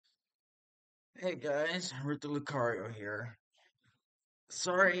Hey guys, Ruth Lucario here.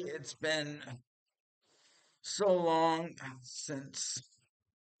 Sorry it's been so long since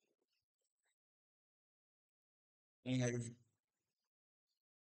I've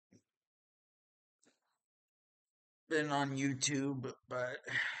been on YouTube, but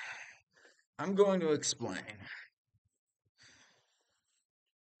I'm going to explain.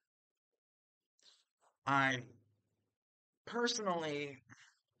 I personally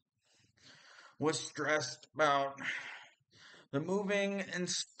was stressed about the moving and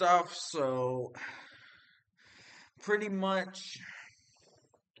stuff, so pretty much,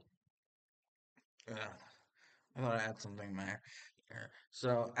 I thought I had something in my hair.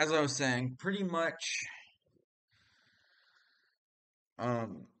 So, as I was saying, pretty much,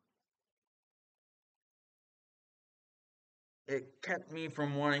 um, it kept me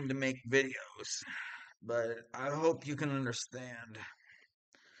from wanting to make videos, but I hope you can understand.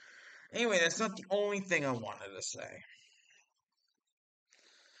 Anyway, that's not the only thing I wanted to say.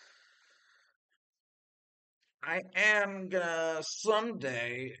 I am gonna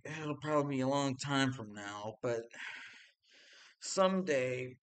someday, it'll probably be a long time from now, but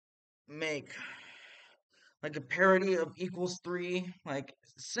someday make like a parody of Equals 3, like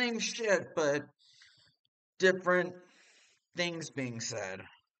same shit, but different things being said.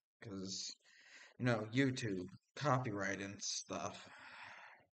 Because, YouTube, copyright and stuff.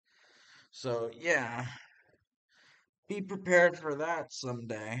 So, yeah, be prepared for that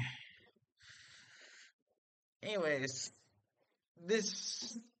someday. Anyways,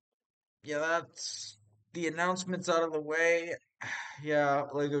 this yeah, that's the announcements out of the way. Yeah,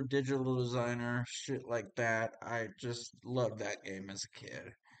 Lego Digital Designer, shit like that. I just loved that game as a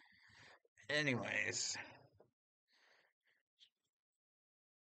kid. Anyways,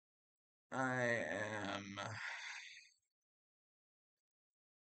 I am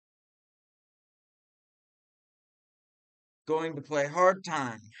going to play Hard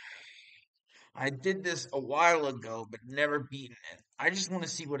Time. I did this a while ago, but never beaten it. I just want to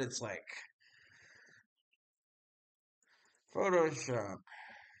see what it's like. Photoshop.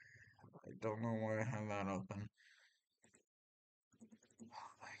 I don't know why I have that open.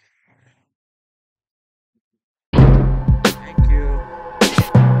 Thank you.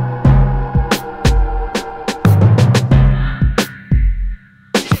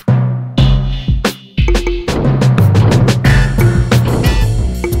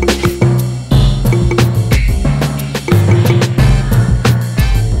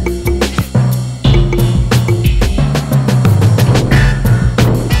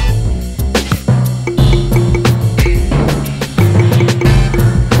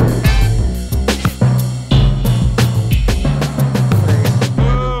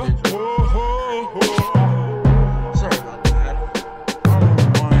 Sorry about that. I don't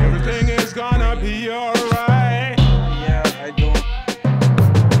know why. Everything is gonna be alright. Yeah, I don't.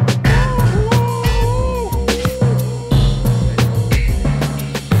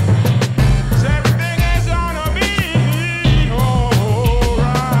 Everything is gonna be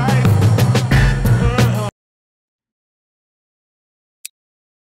alright.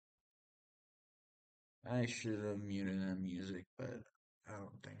 I should have muted that music, but I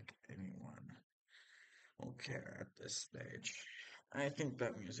don't think anyone will care at this stage. I think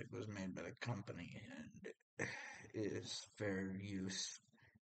that music was made by the company and is fair use.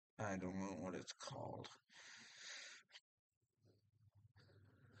 I don't know what it's called.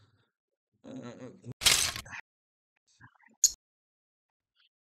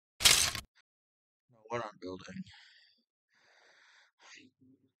 What I'm building.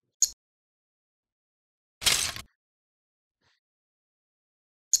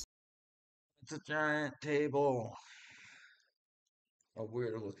 It's a giant table. A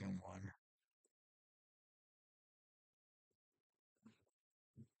weird looking one.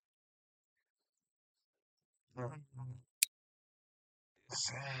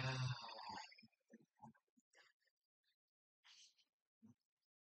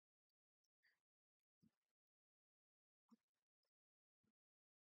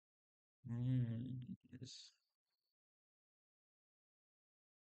 Yes.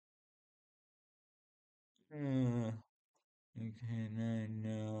 Okay, now I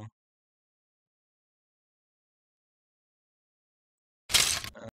know.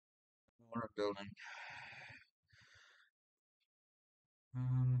 What I'm building.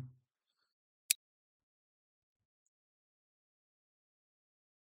 Um,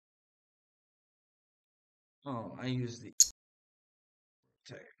 oh, I use the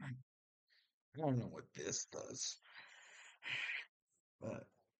tech. I don't know what this does, but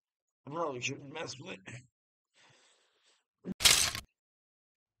I probably shouldn't mess with it.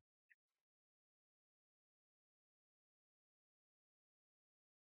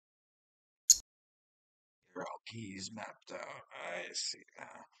 Keys mapped out. I see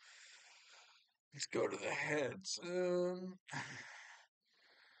now. Let's go to the heads.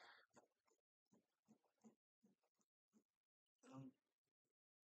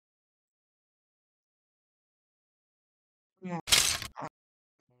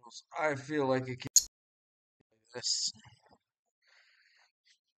 I feel like it can this.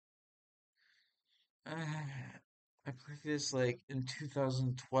 I played this like in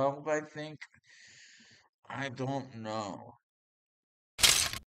 2012, I think. I don't know.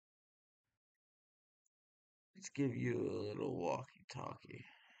 Let's give you a little walkie-talkie.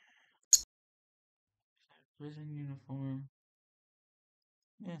 Prison uniform.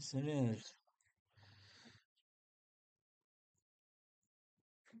 Yes, it is.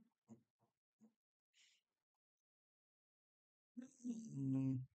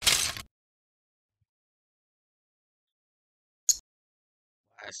 Mm,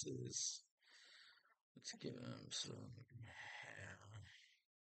 Glasses. Let's give him some hair.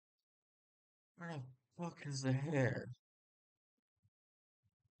 Where the fuck is the hair?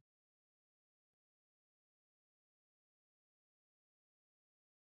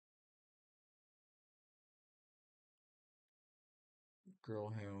 Girl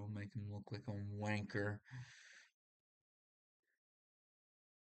hair will make him look like a wanker.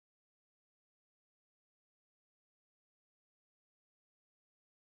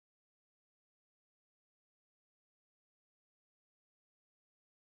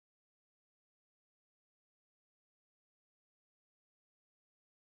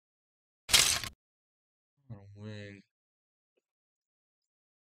 A wig.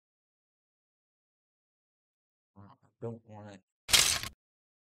 I don't want it.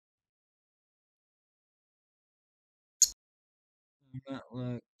 That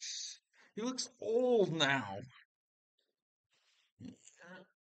looks. He looks old now.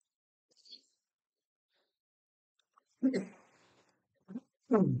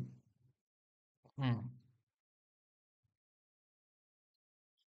 Hmm.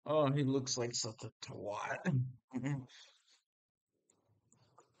 Oh, he looks like such a twat.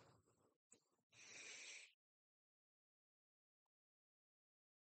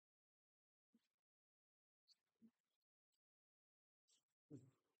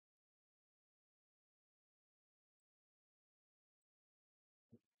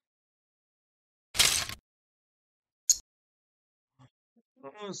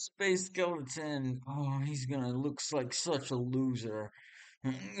 Oh, Space Skeleton. Oh, he's gonna looks like such a loser.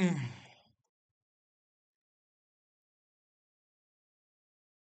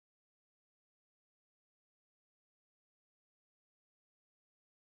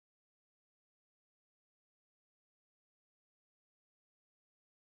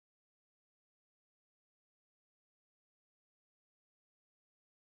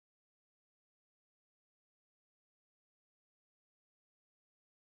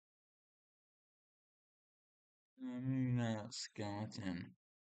 Maybe not skeleton.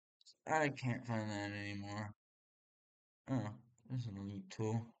 I can't find that anymore. Oh, there's an elite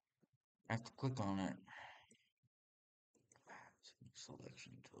tool. I have to click on it.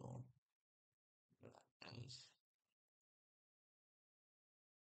 Selection tool. That is.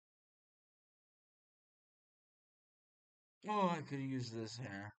 Oh, I could use this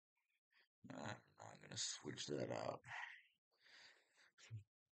hair. I'm not gonna switch that out.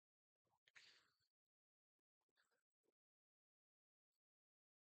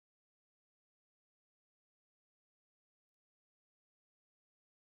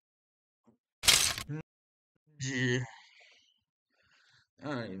 Gee, I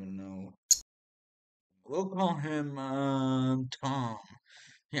don't even know. We'll call him Tom.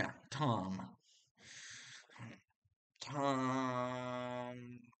 Yeah, Tom.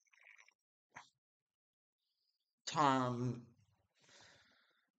 Tom. Tom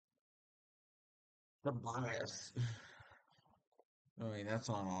Tobias. Oh wait, that's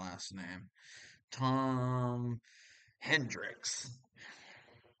not a last name. Tom Hendricks.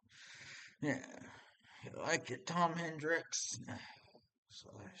 Yeah, you like it, Tom Hendricks?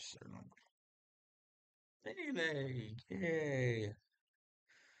 Slash Payday. Yay.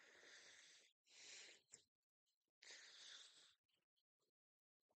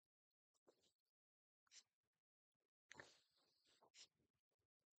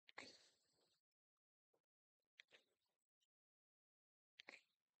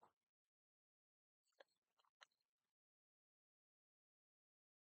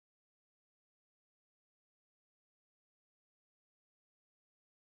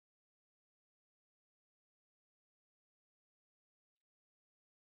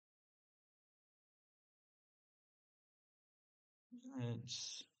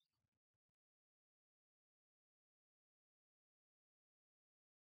 It's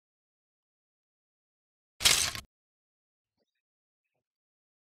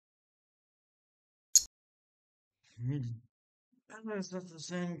Is that the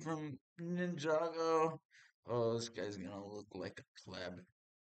same from Ninjago? Oh, this guy's gonna look like a pleb.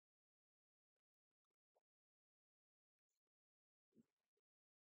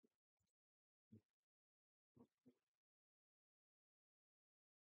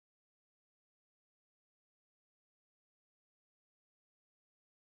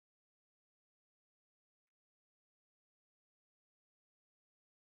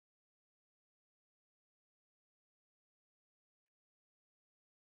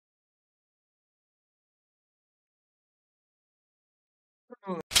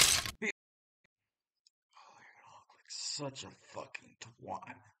 Oh, they're gonna look like such a fucking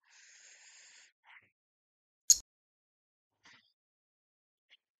twat.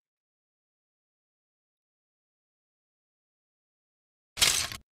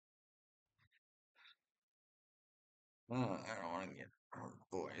 I don't want to get her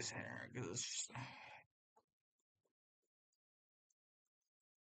boy's hair because it's just.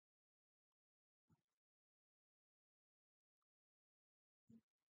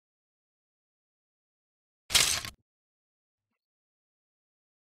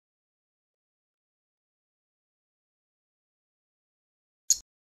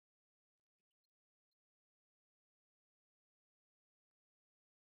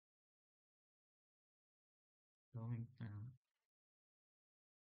 Going down.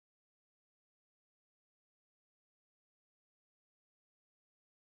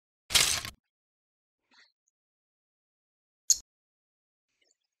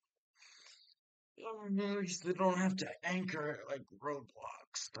 At least they don't have to anchor it like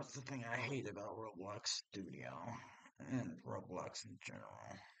Roblox. That's the thing I hate about Roblox Studio and Roblox in general.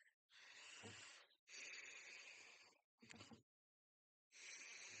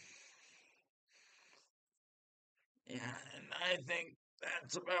 Yeah, and I think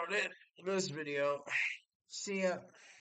that's about it for this video. See ya.